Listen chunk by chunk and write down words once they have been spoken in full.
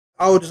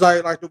I would just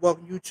like to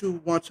welcome you to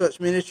One Touch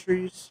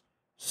Ministries,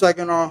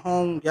 Saginaw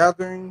home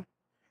gathering.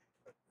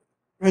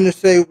 I'm going to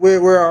say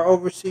where our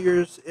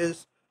overseers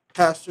is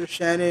Pastor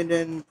Shannon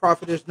and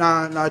Prophetess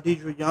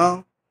Nadidra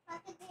Young,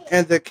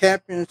 and the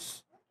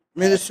campus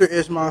minister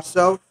is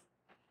myself.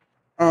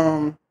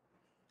 Um,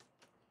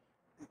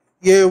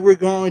 yeah, we're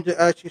going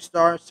to actually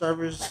start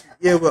service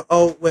with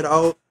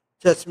Old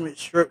Testament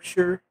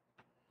scripture.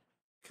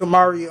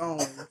 Kamari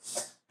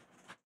Owens.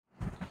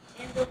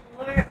 In the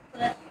Lord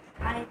put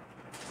I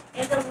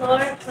in the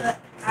Lord put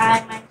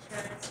I my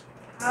trust.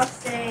 I'll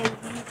say you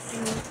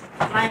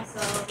to my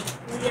soul,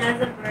 flee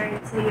as a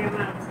bird to your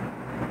mountain.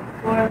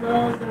 For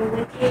though the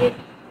wicked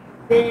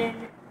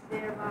bend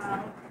their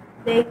bow,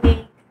 they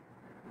make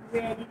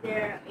ready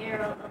their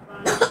arrow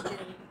upon the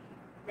string,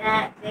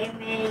 that they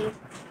may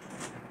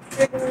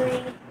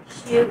privily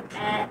shoot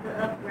at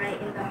the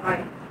upright in the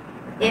heart.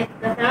 If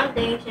the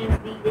foundations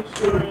be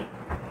destroyed,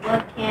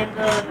 what can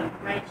the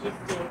righteous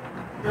do?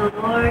 The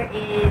Lord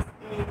is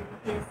in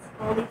his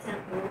holy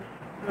temple.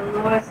 The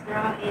Lord's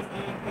throne is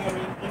in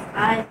heaven. His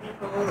eyes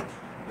behold,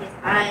 his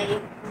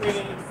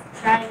eyelids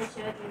try the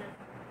children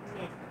of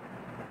men.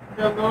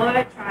 The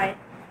Lord tried,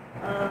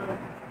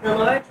 the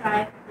Lord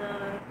tried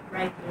the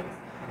righteous,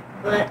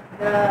 but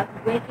the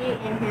wicked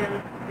in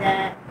him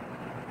that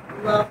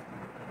love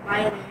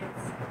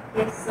violence,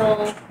 his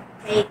soul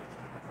hate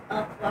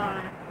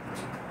upon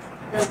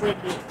the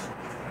wicked.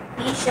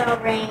 He shall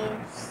rain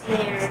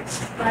snares,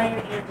 fire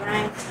and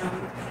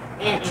brimstone,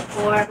 and a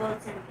horrible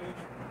tempest.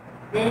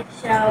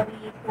 This shall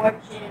be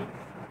fortune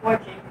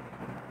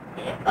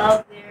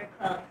of their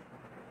cup.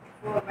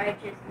 For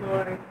righteous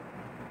Lord,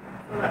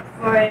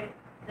 for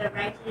the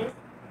righteous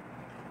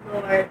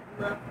Lord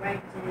love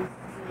righteousness.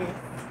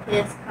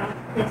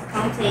 His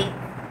content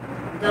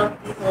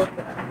doth behold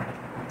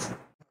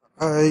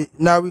the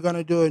Now we're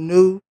gonna do a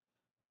new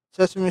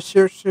Testament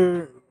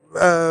scripture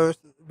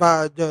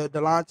by the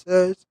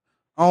Delontes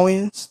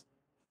Owens.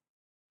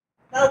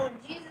 But when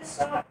Jesus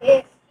saw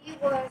it, he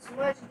was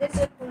much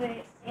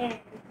disappointed and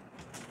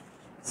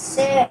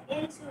said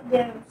unto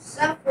them,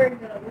 suffer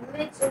the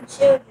little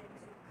children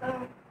to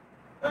come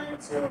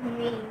unto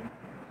me,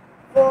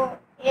 for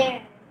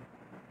and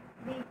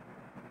be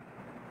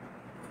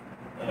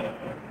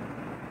and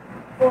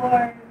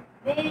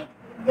forbid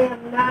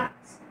them not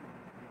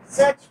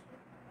such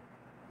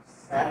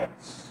such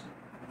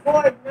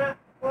for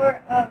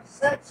of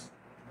such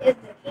is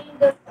the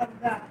kingdom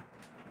of God.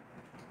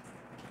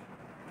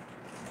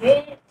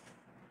 Then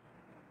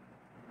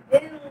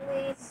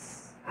Verily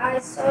I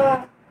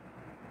saw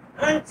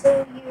unto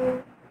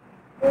you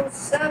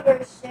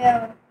whosoever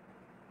shall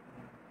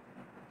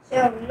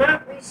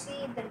not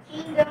receive the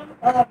kingdom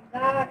of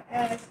God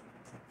as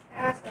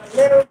a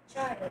little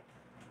child,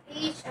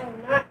 he shall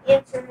not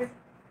enter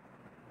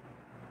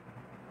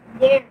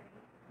therein.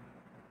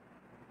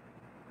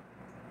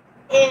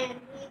 And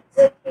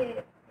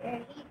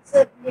he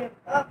took them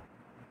up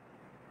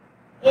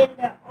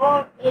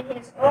in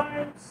his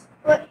arms,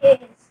 put his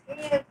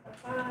hands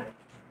upon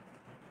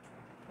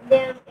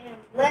them, and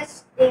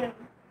blessed them.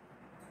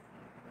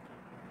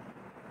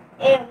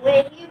 And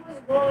when he was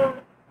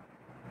gone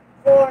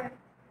forth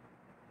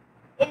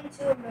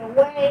into the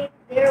way,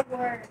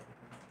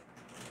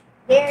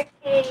 there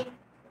came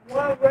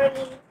one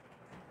running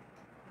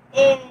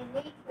and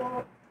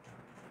neither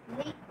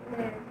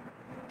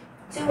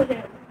to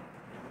him,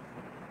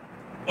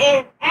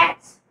 and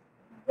asked,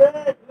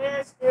 Good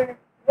master,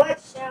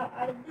 what shall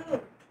I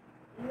do?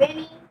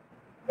 Many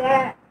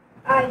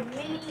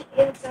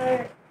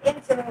enter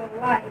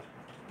life.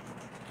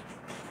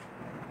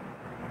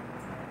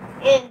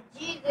 And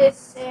Jesus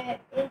said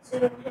unto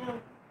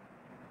him,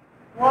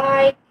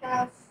 Why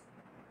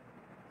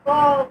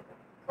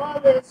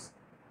callest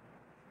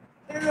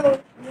thou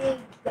me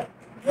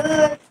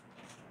good?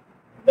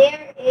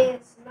 There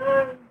is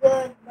none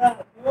good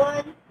but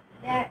one,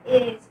 that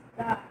is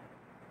God.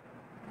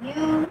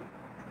 You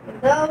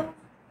know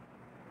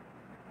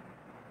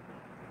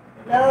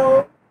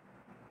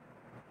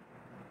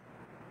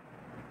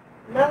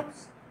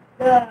knows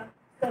the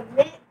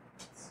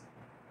commandments.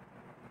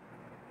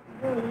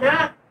 Do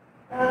not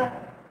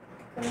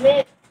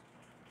commit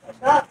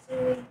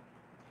adultery.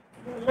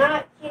 Do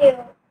not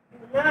kill.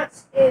 Do not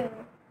steal.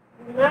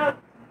 Do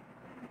not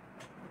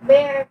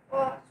bear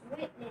false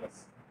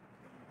witness.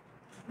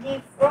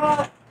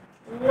 Defraud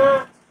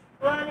not.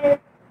 Honor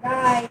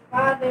thy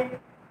father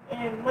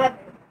and mother.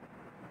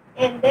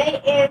 And they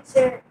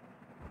answered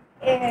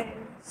and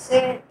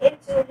said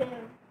unto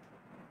him,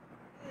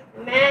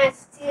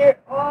 Master,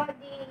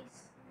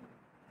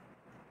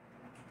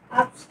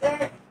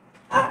 obscure,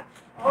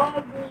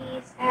 all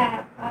these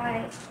have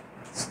I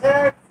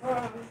stirred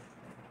from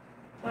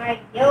my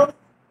youth.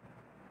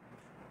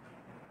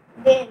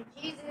 Then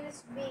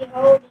Jesus,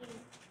 beholding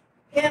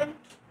him,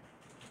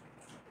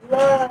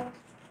 loved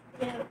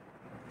him,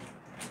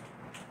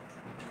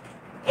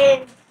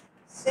 and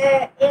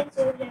said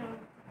unto him,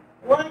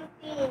 One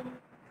thing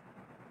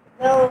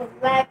thou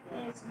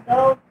lackest,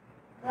 go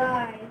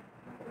thy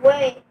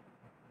way,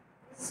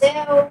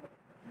 sell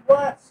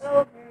whatsoever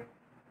whatsoever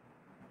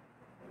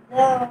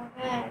thou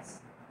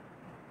hast,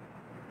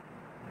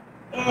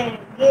 and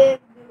give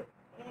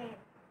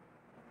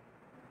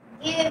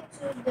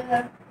to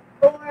the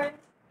poor,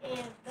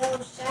 and thou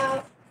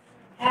shalt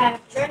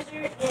have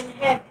treasure in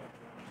heaven.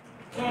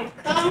 And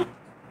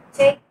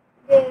take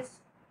this,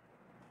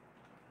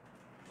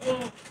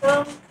 and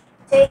come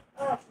take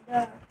up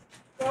the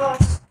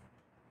cross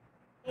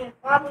and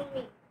follow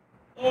me.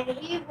 And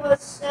he was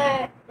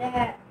sad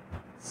that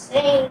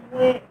saying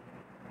with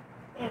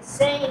and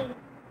saying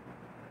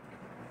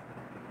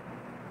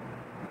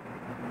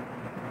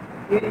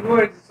Any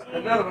words?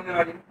 Another one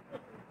already.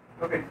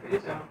 Okay,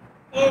 finish on.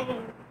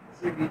 and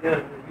Should be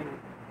done.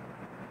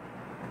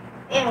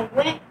 and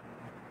went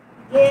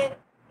get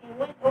and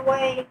went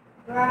away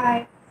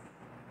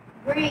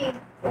grieved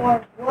for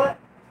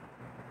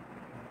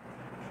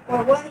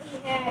what he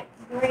had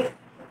great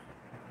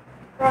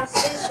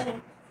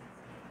possessions,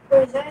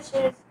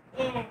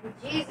 and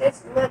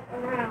Jesus looked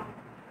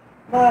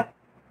but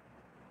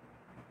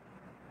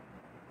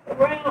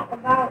around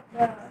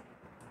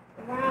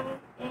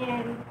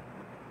and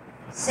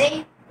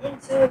said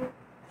into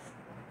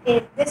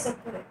his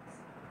disciples,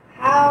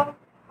 how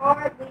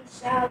hardly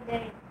shall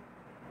they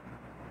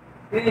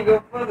Then you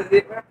go further.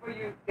 Right for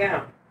you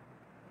down.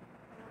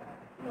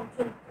 no,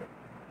 to-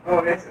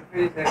 Oh, that's a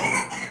finish that.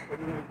 What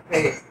do you want to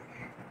pay it?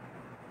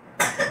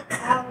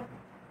 how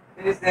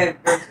Finish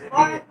that verse.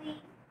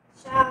 hardly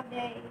shall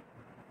they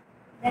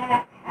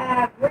that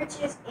have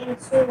riches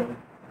into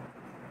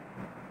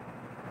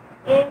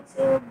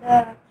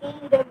the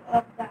kingdom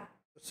of God.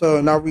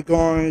 So now we're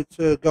going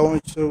to go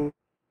into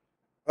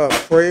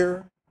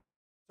prayer.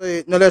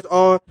 Say, no, let's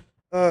all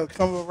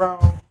come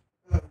around.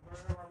 If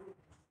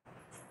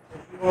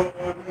you want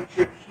to make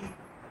your sheet.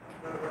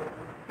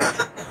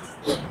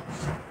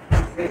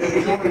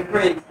 You can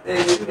pray. Stay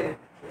with that.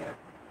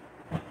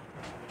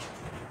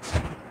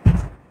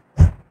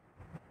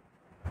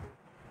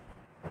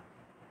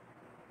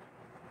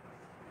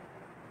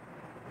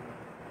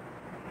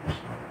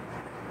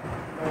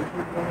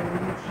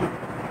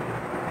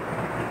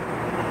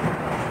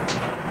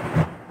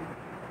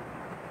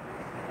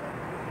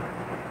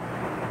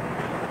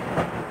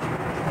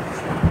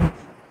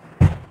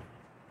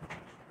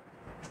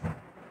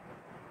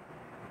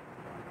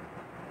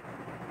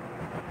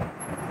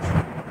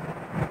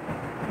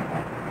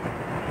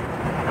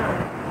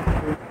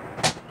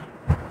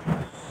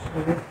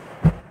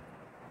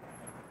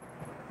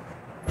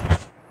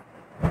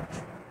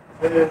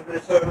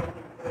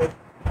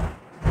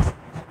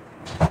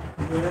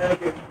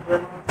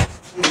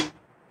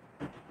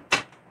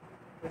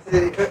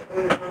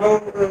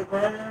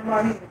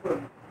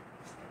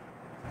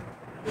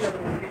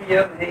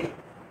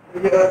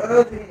 Give me your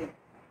other hand.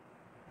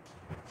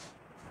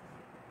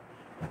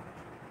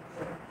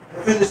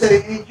 I'm finna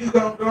say, ain't you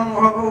gonna go on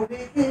her whole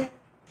weekend?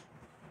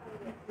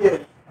 Yeah.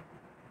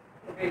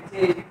 Okay,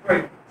 Ted, you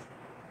pray.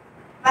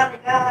 Father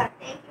God,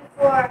 thank you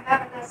for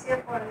having us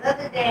here for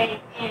another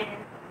day and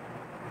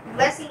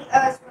blessing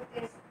us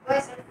with this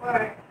blessing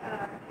for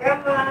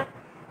Grandma,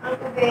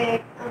 Uncle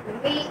Big, Uncle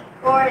Meat,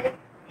 Corey,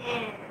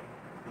 and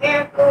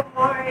Miracle,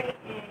 Maury,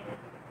 and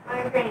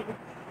my granny.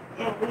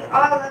 And we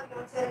all love you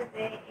until this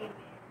day.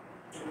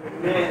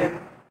 Amen. Amen.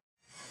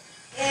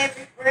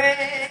 Every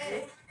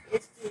praise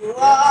is to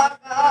our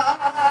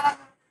God.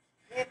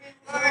 Every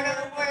word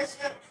of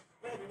worship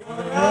with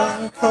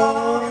one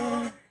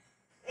accord.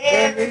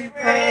 Every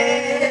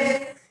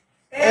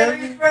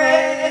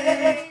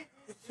praise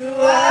is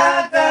to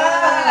our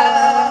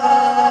God.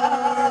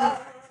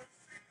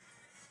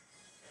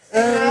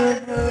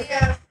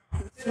 Hallelujah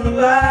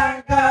To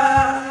our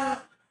God,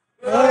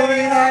 glory,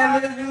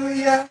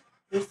 hallelujah,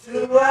 is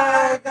to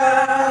our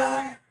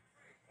God.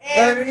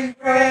 Every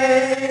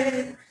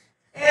praise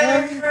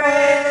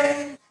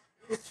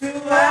is to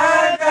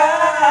our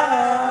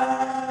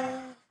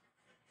God.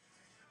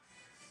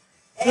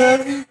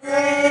 Every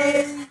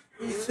praise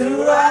is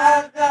to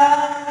our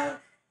God.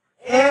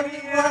 Every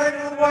word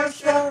of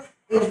worship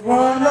is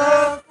one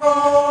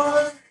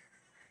accord.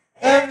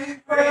 Every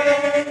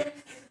praise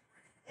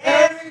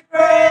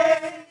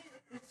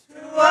is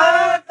to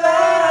our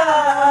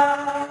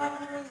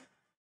God.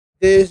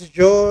 This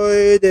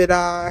joy that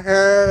I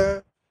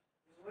have,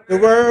 the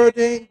world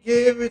didn't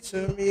give it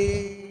to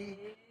me.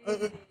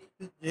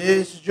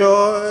 This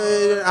joy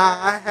that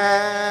I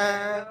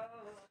have,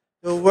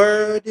 the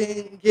world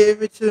didn't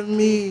give it to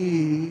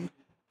me.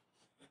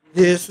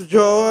 This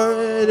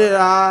joy that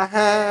I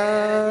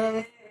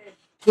have,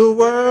 the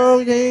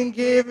world didn't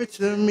give it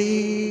to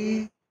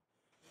me.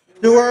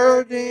 The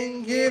world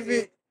didn't give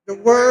it, the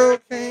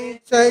world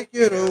can't take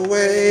it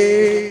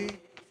away.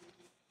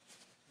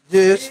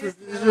 This is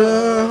the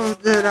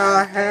love that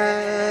I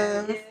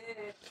have.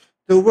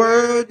 The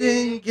world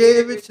didn't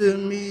give it to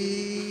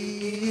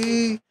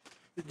me.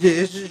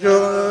 This is your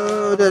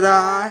love that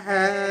I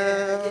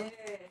have.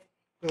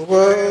 The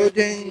world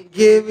didn't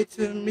give it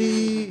to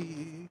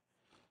me.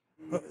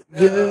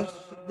 This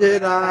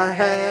that I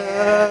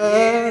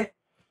have.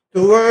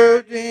 The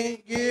world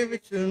didn't give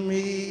it to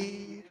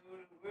me.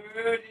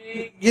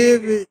 liberty,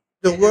 Give it.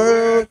 The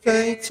world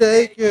can't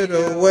take it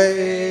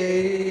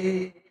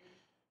away.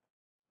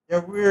 Yeah,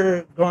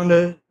 we're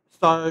gonna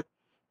start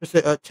with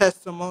a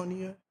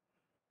testimony.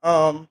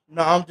 No,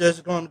 I'm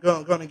just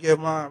gonna give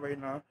mine right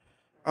now.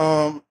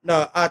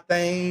 No, I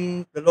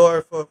thank the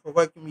Lord for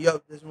waking me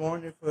up this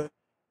morning, for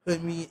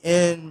putting me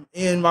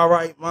in my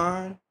right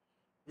mind.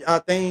 Yeah, I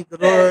thank the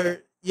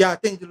Lord. Yeah, I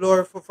thank the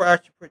Lord for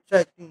actually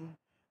protecting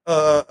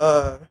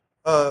uh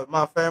uh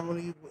my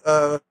family.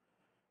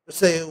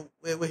 Say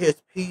with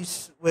his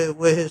peace, with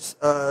his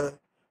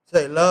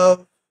say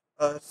love,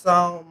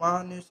 sound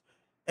mindness,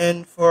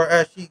 and for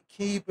actually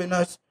keeping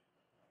us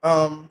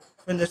from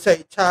the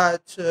say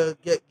tied to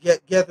get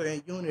together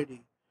in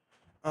unity.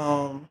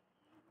 Um,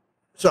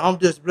 so I'm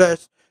just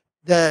blessed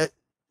that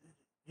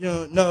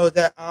know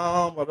that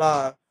I'm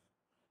alive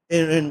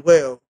and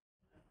well.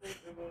 thank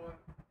the Lord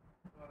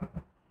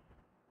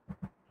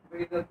for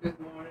waking up this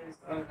morning and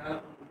starting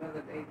out on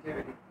another day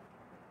journey.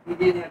 He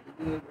didn't have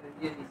to do it,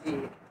 but yet he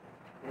did.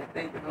 And I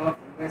thank the Lord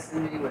for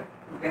blessing me with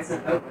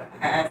blessing us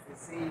with eyes to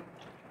see,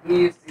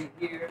 ears to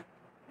hear,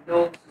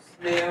 nose to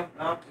smell,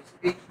 mouth to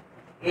speak,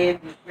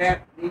 and to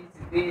grab, knees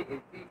to bend,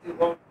 and feet to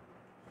walk,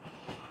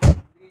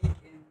 lead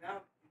and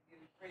mouth to give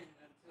praise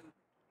unto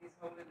his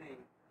holy name.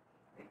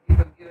 Thank you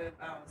for giving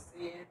our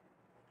sin,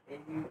 and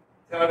you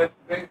started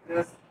correcting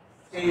us,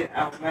 changing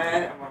our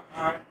mind, our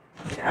heart,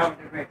 and our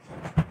direction.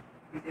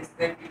 We just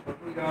thank you for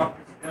who you are, what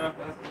you've done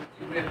for us, and what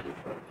you will do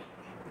for us.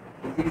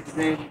 In Jesus'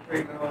 name we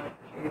pray, Lord.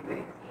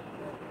 Amen.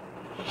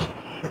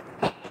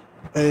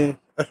 And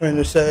I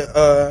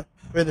was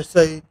going to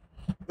say,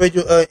 would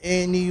you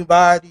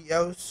anybody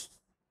else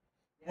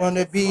want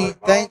to be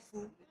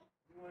thankful?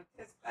 You want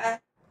to testify?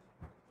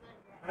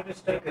 I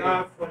just thank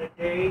God for the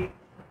day.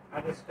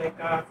 I just thank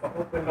God for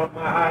opening up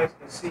my eyes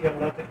to see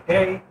another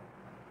day.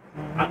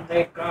 I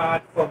thank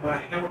God for my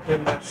health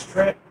and my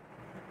strength.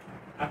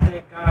 I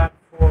thank God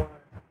for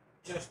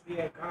just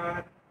being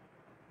God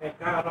and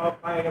God all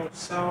by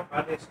himself.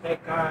 I just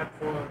thank God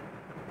for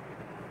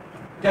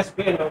just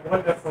being a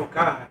wonderful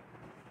God.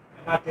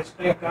 And I just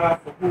thank God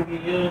for who he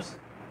is.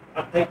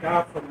 I thank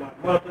God for my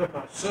mother,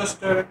 my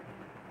sister,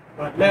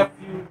 my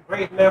nephew,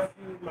 great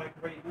nephew, my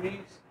great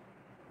niece,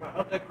 my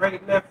other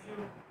great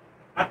nephew.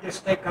 I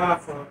just thank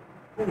God for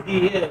who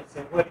he is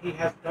and what he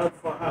has done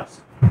for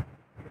us. You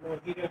know,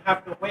 he didn't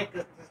have to wake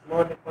us this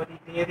morning, but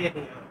he did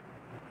anyhow.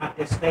 I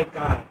just thank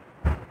God.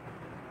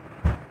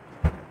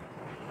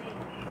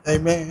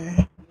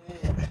 Amen.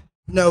 Amen.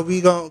 No, we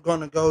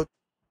gonna go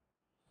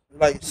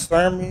like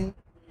sermon.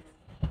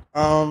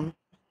 Um,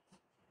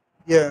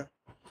 yeah.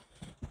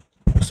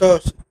 So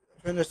I'm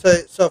gonna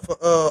say so for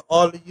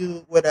all of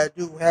you. What I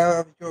do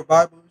have your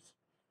Bibles.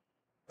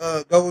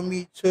 Go with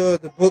me to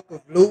the book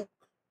of Luke,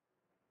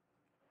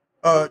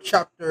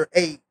 chapter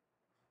 8,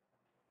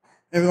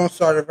 and we're gonna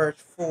start at verse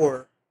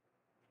 4.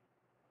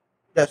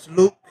 That's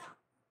Luke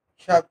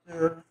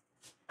chapter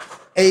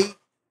 8,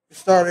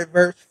 start at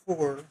verse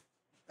 4.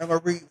 I'm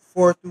gonna read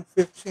 4 through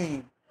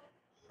 15.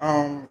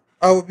 I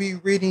will be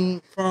reading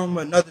from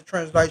another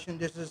translation.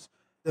 This is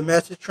the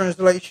Message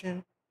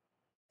translation.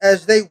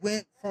 As they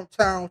went from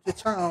town to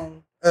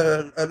town,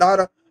 a lot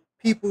of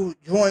people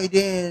joined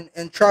in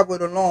and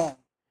traveled along.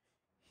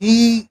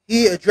 He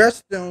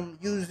addressed them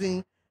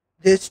using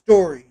this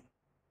story.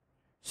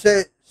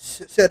 Said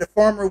a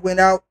farmer went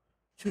out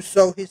to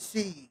sow his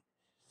seed.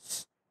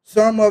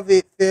 Some of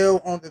it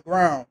fell on the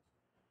ground.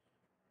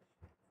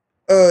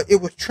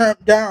 It was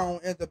tramped down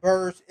and the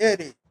birds ate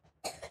it.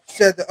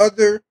 Said the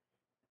other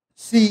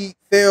seed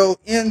fell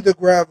in the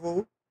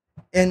gravel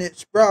and it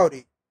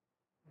sprouted,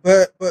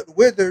 but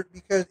withered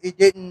because it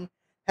didn't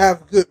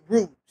have good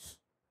roots.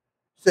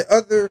 Said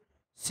other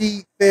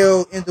seed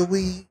fell in the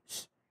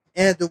weeds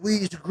and the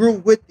weeds grew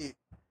with it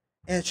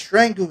and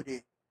strangled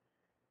it.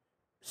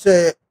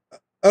 Said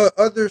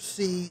other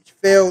seeds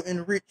fell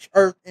in rich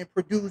earth and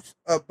produced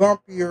a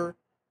bumpier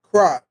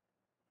crop.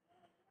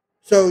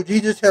 So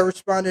Jesus had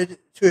responded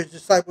to his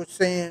disciples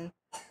saying,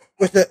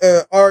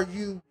 are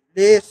you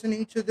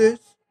listening to this?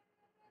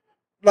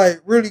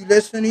 Like really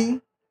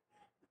listening?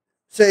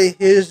 Say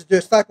his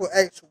disciple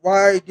asked,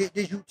 why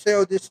did you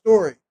tell this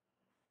story?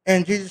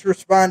 And Jesus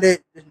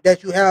responded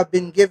that you have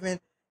been given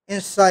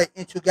insight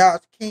into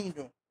God's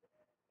kingdom.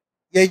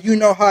 Yeah, you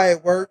know how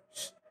it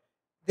works.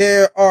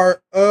 There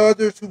are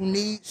others who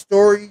need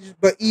stories,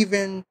 but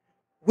even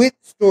with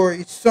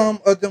stories, some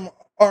of them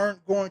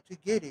aren't going to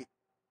get it.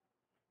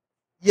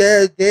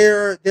 Yeah,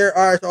 their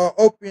eyes are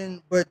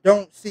open but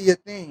don't see a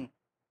thing.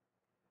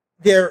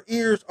 Their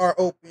ears are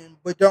open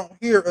but don't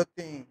hear a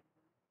thing.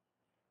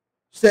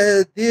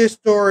 Said this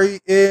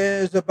story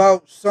is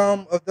about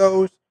some of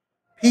those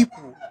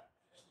people.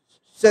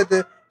 Said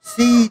the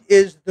seed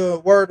is the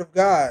word of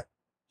God.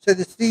 Said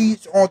the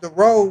seeds on the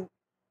road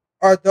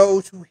are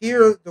those who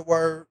hear the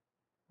word,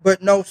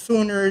 but no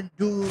sooner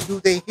do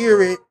they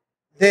hear it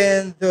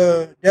than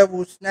the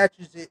devil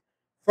snatches it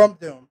from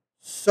them,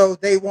 so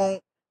they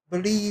won't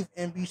believe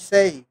and be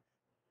saved.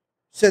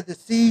 Said the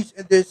seeds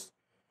in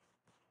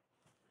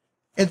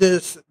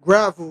this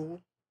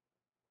gravel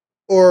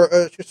or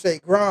I should say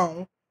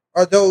ground,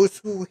 are those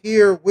who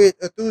hear with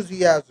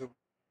enthusiasm,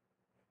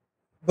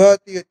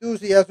 but the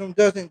enthusiasm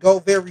doesn't go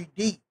very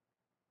deep.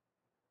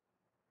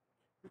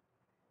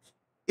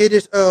 It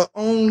is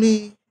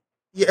only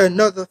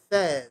another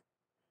fad.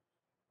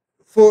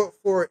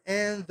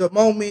 And the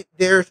moment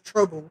there's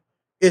trouble,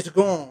 it's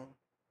gone.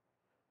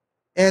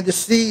 And the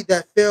seed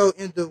that fell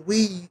in the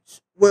weeds,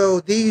 well,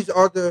 these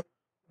are the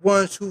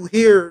ones who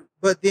hear,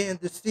 but then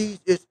the seed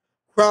is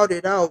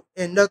crowded out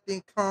and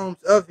nothing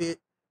comes of it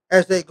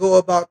as they go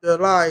about their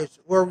lives,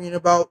 worrying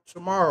about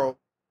tomorrow,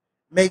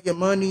 making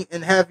money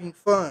and having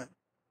fun.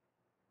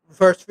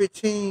 Verse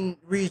 15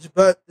 reads,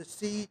 but the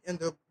seed in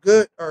the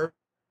good earth,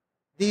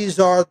 these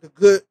are the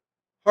good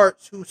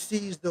hearts who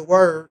seize the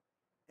word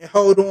and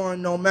hold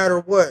on no matter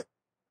what.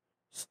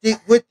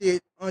 Stick with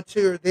it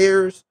until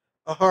there's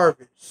a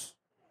harvest.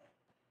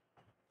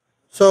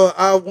 So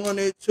I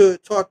wanted to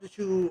talk to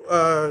you,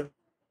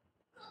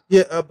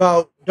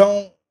 about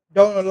don't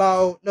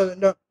allow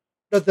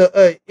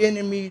the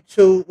enemy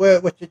to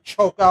to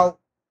choke out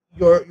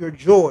your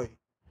joy.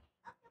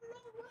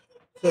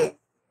 So,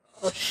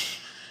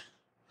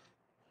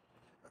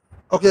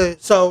 okay,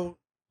 so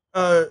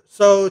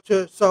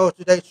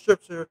today's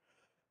scripture,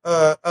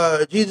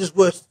 Jesus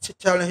was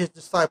telling his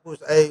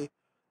disciples a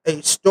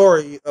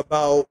story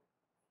about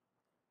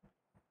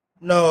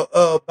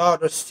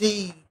about a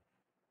seed.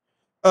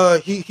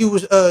 He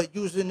was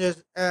using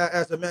this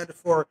as a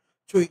metaphor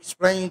to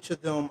explain to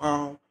them,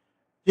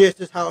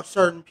 this is how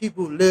certain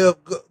people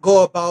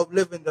go about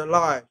living their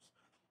lives.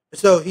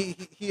 So he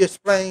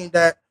explained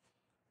that,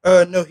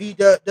 no, he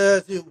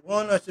doesn't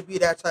want us to be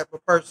that type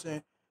of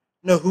person,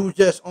 who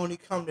just only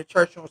come to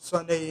church on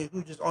Sunday and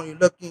who just only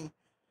looking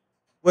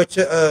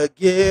to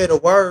get a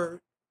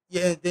word,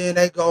 yeah, and then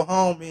they go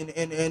home and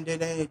then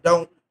they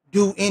don't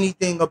do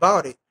anything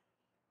about it.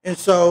 And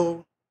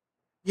so,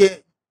 yeah,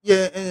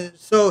 yeah, and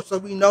so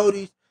we know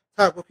these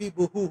type of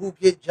people who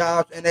get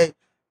jobs and they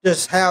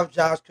just have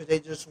jobs because they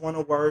just want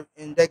to work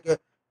and they could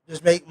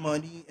just make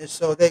money, and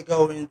so they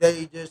go and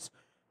they just,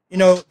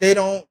 they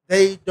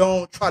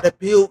don't try to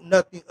build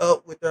nothing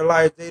up with their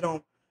lives. They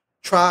don't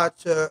try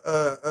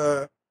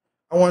to,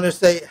 I want to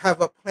say, have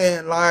a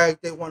plan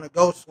like they want to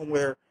go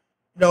somewhere.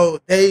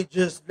 They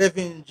just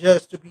living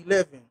just to be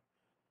living.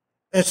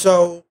 And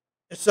so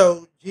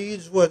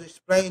Jesus was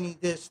explaining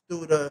this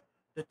through the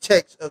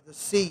text of the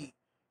seed.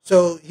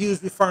 So he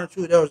was referring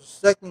to, there was a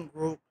second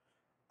group,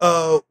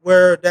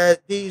 where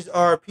that these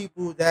are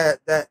people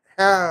that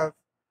have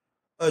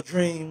a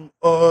dream,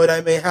 or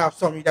they may have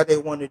something that they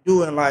want to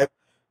do in life,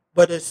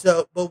 but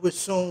with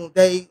soon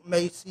they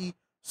may see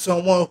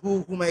someone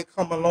who may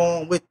come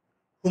along with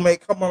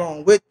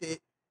it,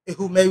 and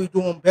who may be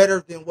doing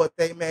better than what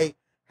they may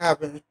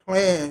have in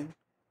plan.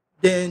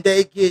 Then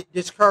they get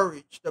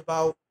discouraged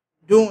about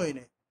doing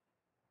it.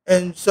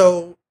 And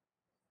so,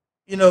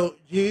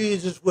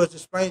 Jesus was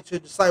explaining to the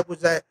disciples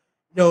that,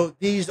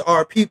 these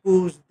are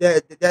peoples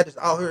that is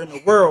out here in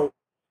the world.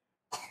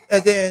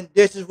 And then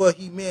this is what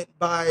he meant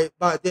by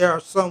there are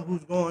some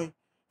who's going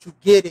to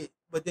get it,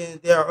 but then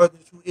there are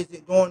others who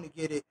isn't going to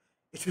get it.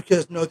 It's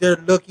because, they're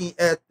looking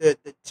at the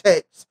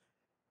text,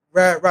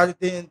 rather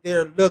than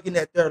they're looking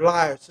at their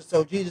lives.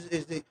 So Jesus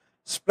is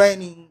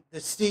explaining the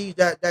seed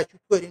that you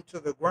put into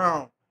the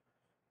ground.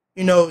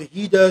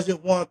 He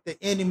doesn't want the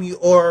enemy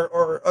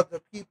or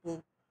other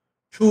people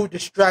to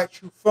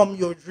distract you from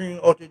your dream,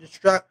 or to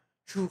distract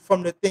you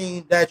from the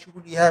thing that you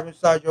really have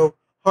inside your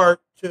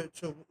heart to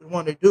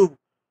want to do.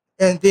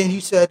 And then he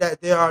said that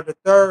there are the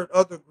third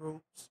other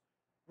groups,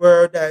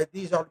 where that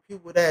these are the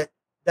people that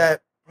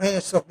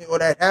plan something, or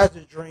that has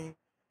a dream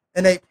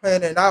and they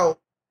plan it out,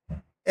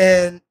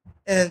 and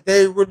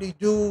they really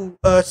do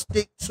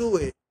stick to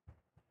it.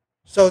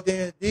 So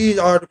then these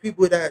are the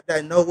people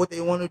that know what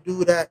they want to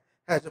do, that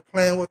has a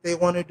plan what they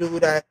want to do,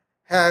 that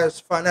has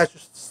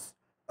financial,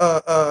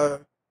 uh, uh,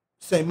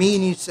 say,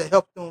 meanings to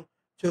help them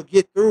to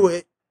get through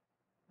it.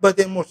 But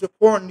then most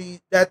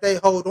importantly, that they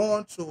hold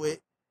on to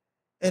it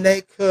and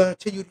they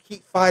continue to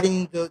keep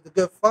fighting the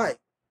good fight.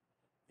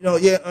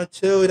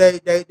 Until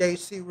they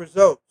see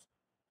results.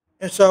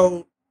 And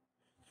so,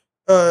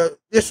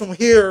 this one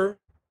here,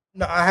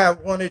 I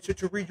have wanted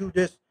to read you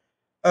this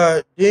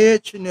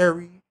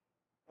dictionary,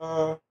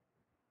 uh,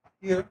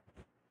 here,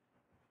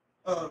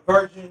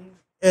 version,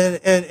 and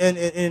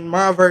in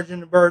my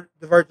version,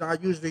 the version I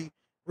usually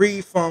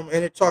read from,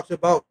 and it talks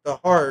about the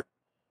heart.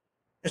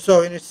 And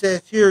so, and it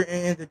says here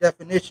in the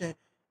definition,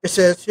 it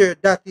says here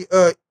that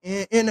the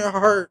inner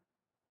heart,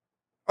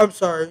 I'm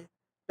sorry,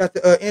 that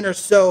the inner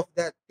self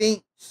that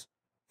thinks,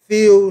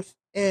 feels,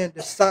 and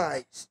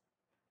decides.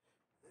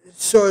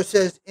 So it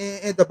says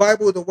in the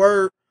Bible, the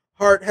word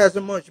heart has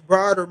a much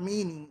broader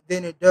meaning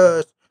than it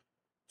does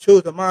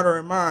to the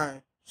modern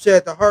mind.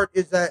 Said the heart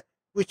is that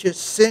which is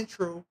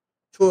central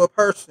to a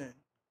person.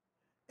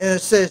 And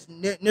it says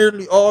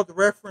nearly all the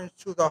reference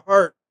to the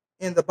heart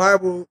in the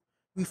Bible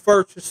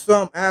refer to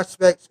some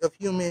aspects of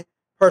human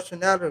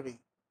personality.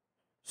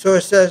 So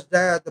it says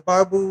that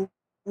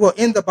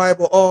in the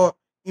Bible, all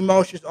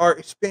emotions are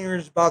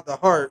experienced by the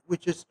heart,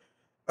 which is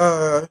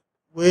Uh,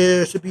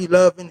 where should be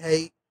love and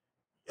hate,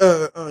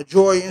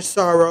 joy and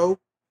sorrow,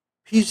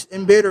 peace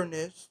and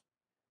bitterness,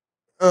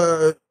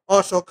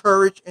 also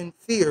courage and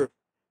fear.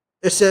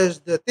 It says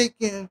the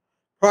thinking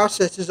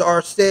processes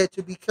are said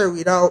to be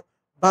carried out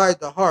by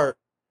the heart.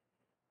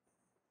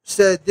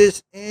 Said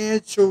this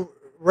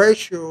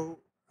interracial,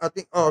 I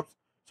think. Oh,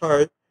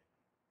 sorry.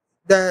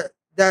 That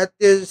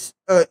this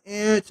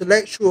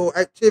intellectual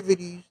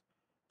activities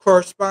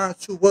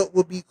corresponds to what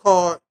would be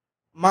called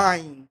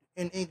mind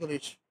in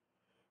English.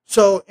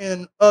 So,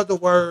 in other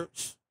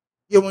words,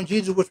 yeah, when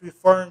Jesus was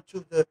referring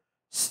to the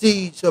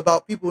seeds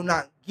about people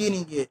not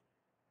getting it,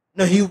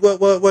 no, he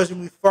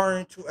wasn't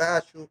referring to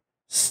actual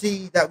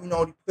seed that we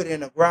normally put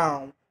in the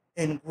ground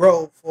and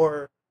grow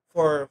for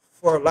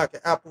like an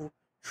apple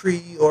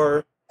tree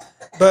or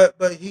but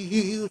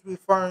he was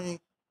referring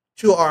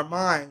to our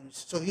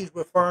minds. So he's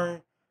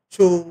referring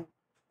to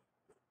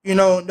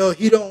no,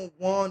 he don't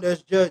want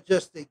us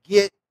just to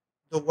get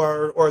the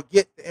word or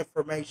get the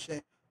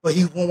information, but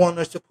he want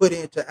us to put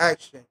it into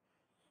action.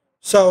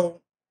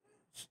 So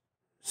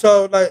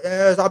like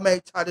as I may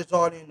tie this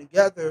all in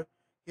together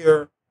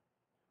here,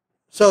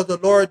 so the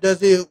Lord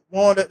doesn't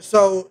want it.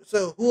 So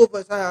who of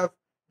us have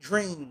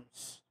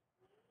dreams?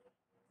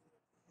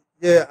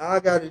 Yeah, I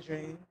got a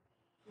dream,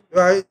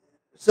 right?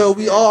 So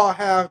we all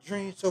have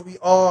dreams. So we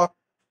all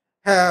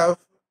have,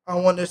 I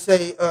want to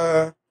say,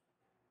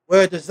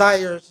 well,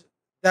 desires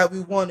that we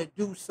want to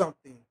do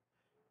something,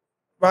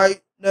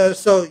 right?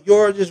 So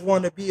yours just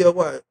want to be a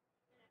what?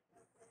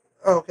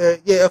 Okay,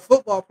 yeah, a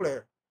football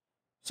player.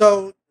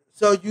 So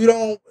you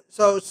don't.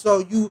 So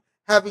you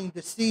having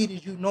the seed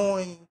is you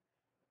knowing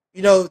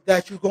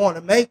that you're going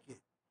to make it.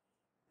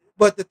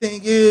 But the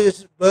thing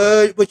is,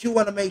 but you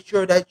want to make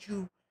sure that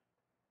you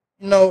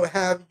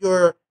have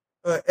your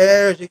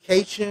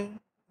education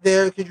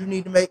there because you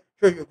need to make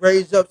sure your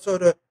grades up so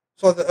the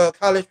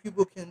college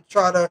people can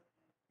try to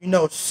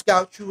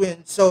scout you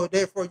in so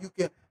therefore you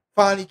can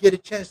finally get a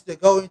chance to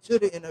go into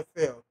the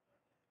NFL.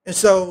 And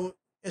so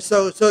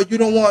you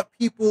don't want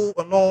people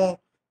along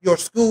your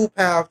school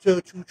path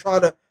to try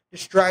to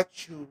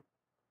distract you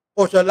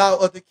or to allow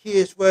other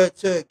kids where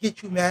to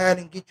get you mad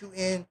and get you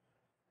in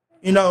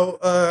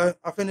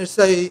I'm finna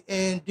say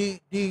in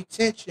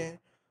detention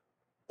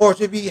or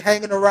to be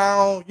hanging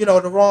around,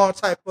 the wrong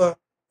type of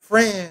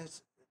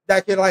friends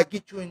that can like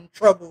get you in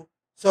trouble.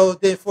 So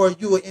therefore,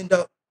 you will end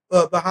up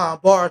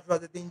behind bars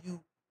rather than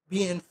you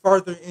being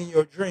further in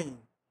your dream.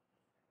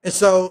 And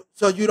so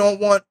you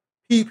don't want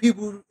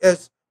people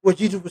as what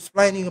Jesus was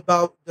explaining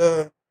about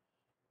the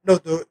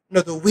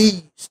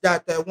weeds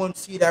that one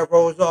seed that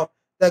rolls off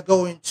that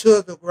go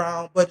into the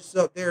ground, but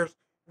so there's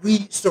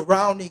weeds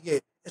surrounding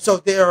it, and so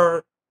there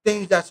are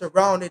things that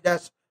surround it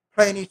that's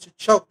planning to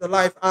choke the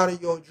life out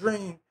of your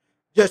dream,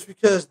 just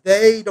because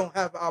they don't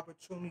have the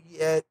opportunity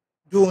at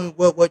doing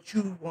what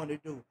you want to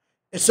do,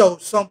 and so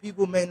some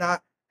people may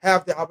not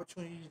have the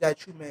opportunities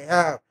that you may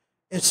have,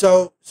 and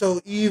so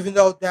even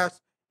though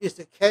that's is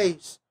the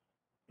case,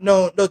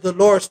 no, the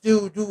Lord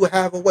still do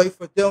have a way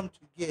for them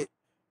to get,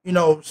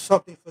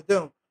 something for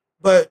them.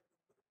 But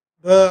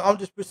I'm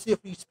just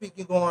specifically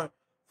speaking on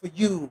for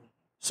you.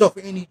 So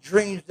for any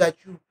dreams that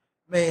you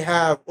may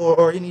have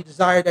or any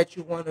desire that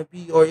you want to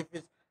be, or if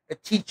it's a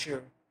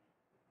teacher,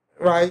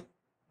 right?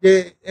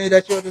 And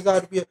that's your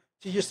desire to be a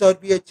teach yourself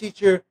to be a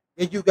teacher,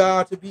 and you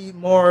got to be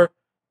more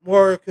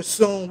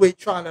consumed with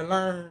trying to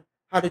learn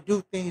how to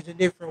do things in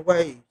different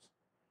ways.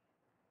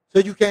 So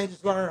you can't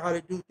just learn how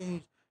to do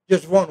things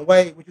just one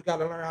way, but you got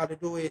to learn how to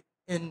do it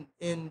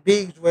in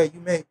Big's way. You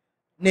may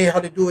need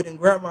how to do it in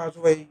Grandma's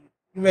way.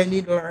 You may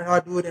need to learn how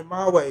to do it in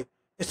my way.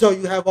 And so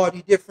you have all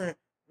these different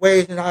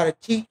ways and how to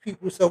teach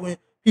people. So when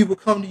people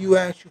come to you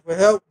and ask you for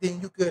help, then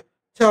you could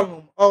tell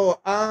them, "Oh,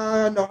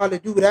 I know how to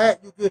do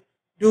that. You could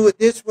do it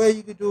this way.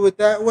 You could do it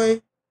that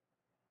way."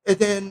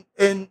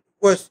 And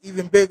what's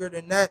even bigger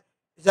than that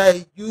is that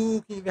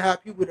you can even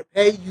have people to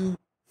pay you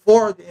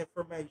for the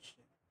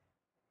information.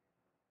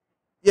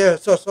 Yeah,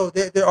 so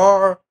there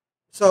are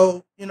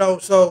so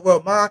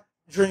well my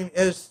dream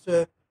is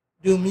to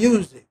do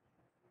music.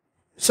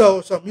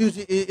 So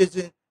music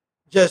isn't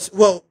just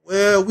well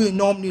we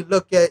normally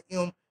look at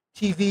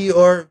TV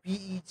or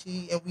BET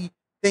and we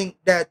think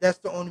that that's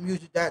the only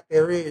music that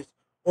there is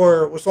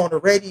or what's on the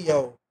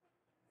radio,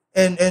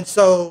 and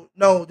so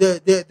no,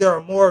 there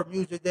are more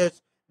music.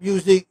 There's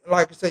music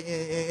like I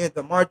say in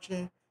the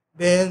marching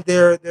band.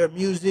 There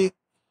music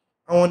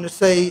I want to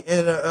say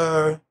in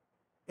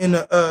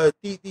the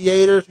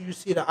theaters. You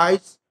see the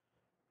ice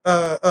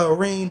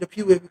ring. The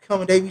people that be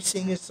coming, they be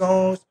singing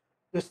songs.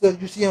 The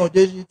stuff you see on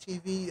digital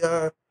TV,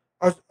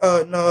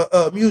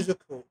 no,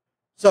 musical.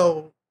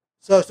 So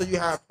so you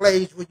have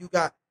plays where you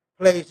got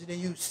plays, and then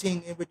you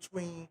sing in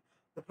between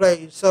the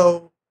plays.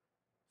 So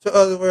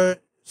other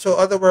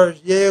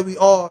words, yeah, we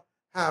all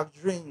have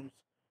dreams,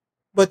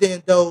 but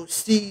then those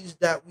seeds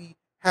that we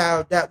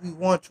have that we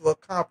want to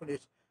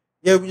accomplish,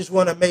 yeah, we just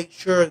want to make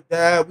sure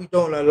that we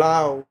don't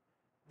allow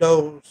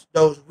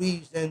those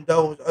weeds and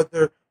those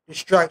other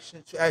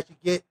distractions to actually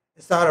get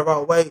inside of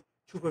our way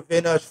to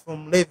prevent us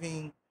from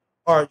living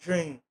our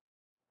dream.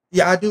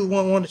 Yeah, I do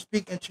want to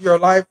speak into your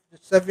life the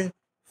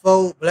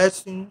sevenfold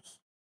blessings.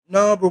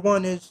 Number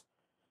one is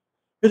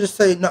to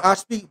say, no, I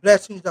speak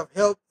blessings of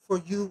health for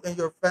you and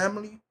your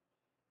family.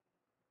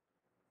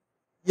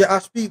 Yeah, I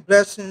speak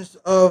blessings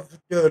of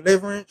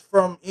deliverance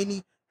from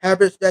any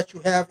habits that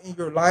you have in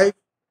your life.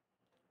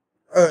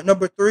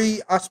 Number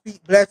three, I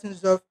speak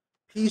blessings of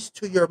peace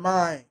to your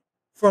mind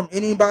from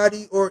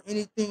anybody or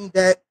anything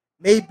that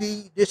may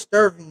be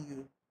disturbing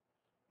you.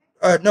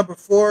 Number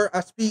four,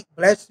 I speak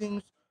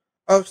blessings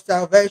of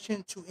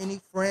salvation to any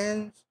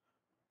friends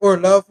or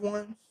loved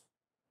ones.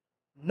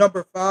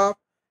 Number five,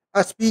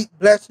 I speak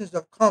blessings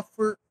of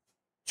comfort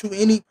to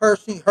any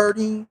person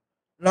hurting,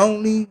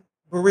 lonely,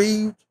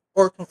 bereaved,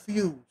 or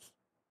confused.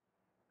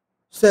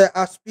 Said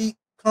I speak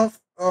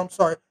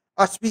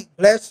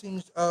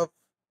blessings of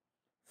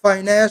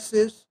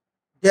finances,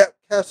 debt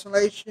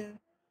cancellation,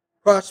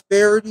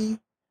 prosperity,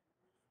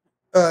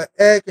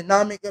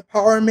 economic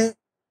empowerment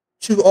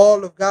to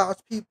all of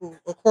God's people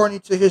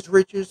according to his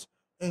riches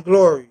and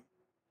glory.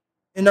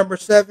 And number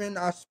seven,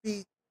 I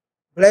speak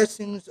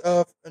blessings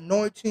of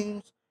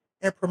anointings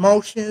and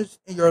promotions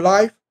in your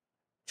life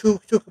to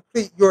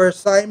complete your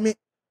assignment,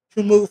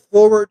 to move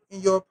forward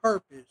in your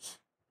purpose.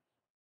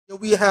 Then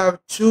we have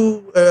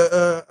two,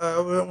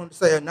 I want to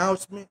say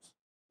announcements.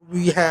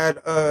 We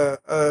had,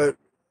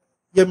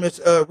 yeah, Miss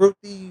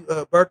Ruthie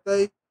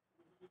birthday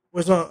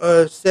was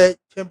on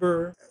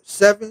September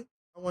 7th.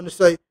 I want to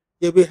say,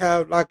 yeah, we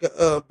have like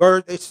a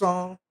birthday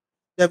song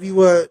that we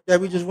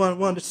just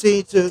wanted to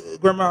sing to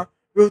Grandma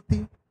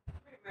Ruthie.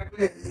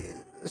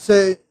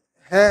 Say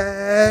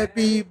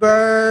happy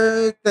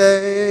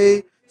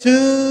birthday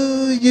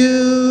to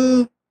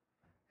you.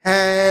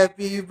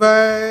 Happy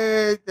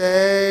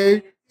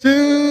birthday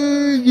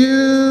to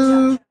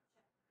you.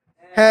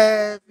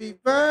 Happy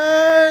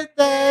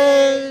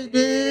birthday,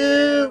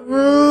 dear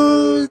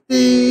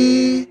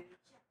Ruthie.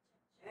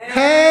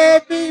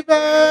 Happy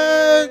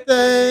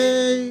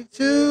birthday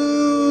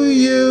to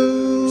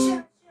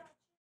you.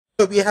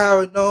 So we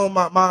have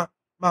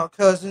my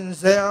cousin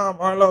Zam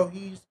Marlo.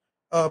 His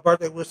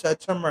birthday was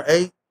September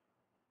 8th.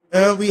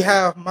 And we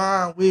have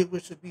mine,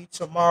 which will be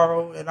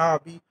tomorrow, and I'll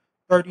be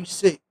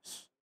 36.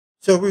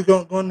 So we're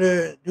going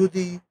to do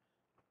the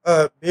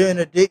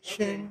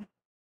benediction.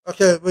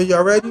 Okay, well,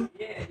 y'all ready?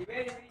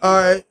 All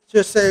right,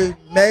 just say,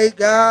 may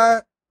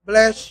God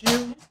bless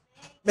you.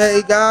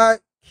 May God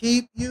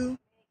keep you.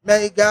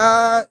 May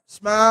God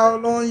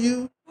smile on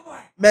you.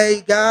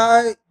 May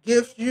God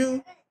gift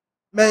you.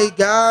 May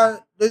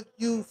God look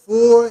you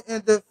full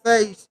in the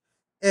face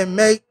and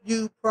make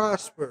you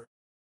prosper.